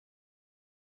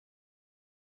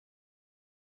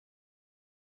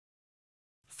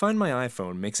Find My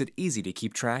iPhone makes it easy to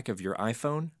keep track of your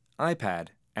iPhone, iPad,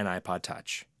 and iPod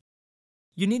Touch.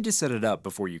 You need to set it up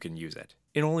before you can use it.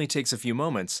 It only takes a few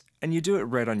moments, and you do it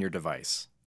right on your device.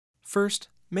 First,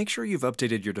 make sure you've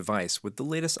updated your device with the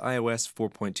latest iOS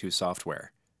 4.2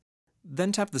 software.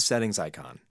 Then tap the Settings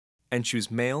icon, and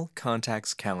choose Mail,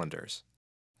 Contacts, Calendars.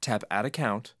 Tap Add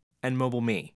Account and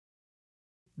MobileMe.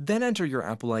 Then enter your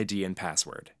Apple ID and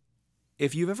password.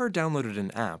 If you've ever downloaded an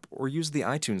app or used the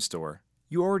iTunes Store,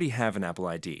 you already have an Apple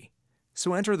ID,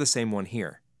 so enter the same one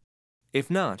here.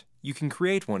 If not, you can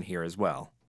create one here as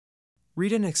well.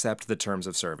 Read and accept the terms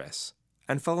of service,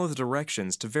 and follow the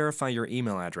directions to verify your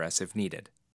email address if needed.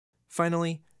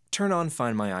 Finally, turn on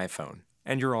Find My iPhone,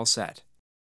 and you're all set.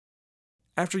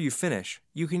 After you finish,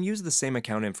 you can use the same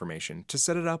account information to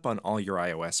set it up on all your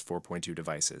iOS 4.2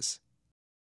 devices.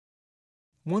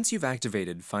 Once you've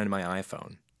activated Find My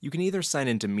iPhone, you can either sign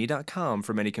into me.com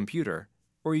from any computer,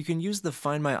 or you can use the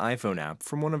Find My iPhone app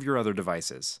from one of your other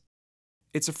devices.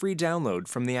 It's a free download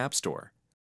from the App Store.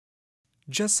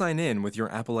 Just sign in with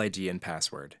your Apple ID and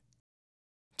password.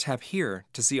 Tap here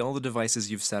to see all the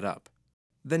devices you've set up.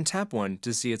 Then tap one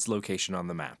to see its location on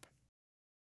the map.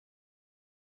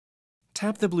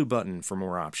 Tap the blue button for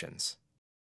more options.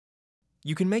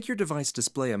 You can make your device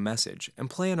display a message and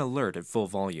play an alert at full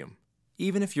volume,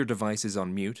 even if your device is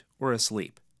on mute or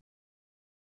asleep.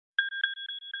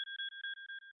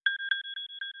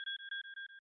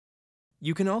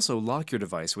 You can also lock your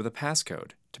device with a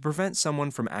passcode to prevent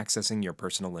someone from accessing your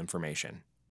personal information.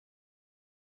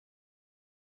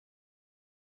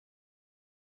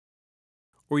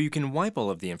 Or you can wipe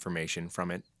all of the information from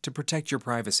it to protect your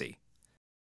privacy.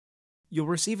 You'll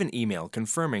receive an email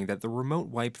confirming that the remote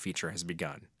wipe feature has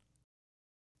begun.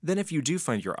 Then if you do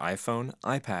find your iPhone,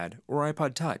 iPad, or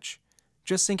iPod Touch,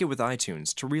 just sync it with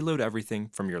iTunes to reload everything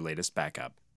from your latest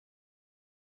backup.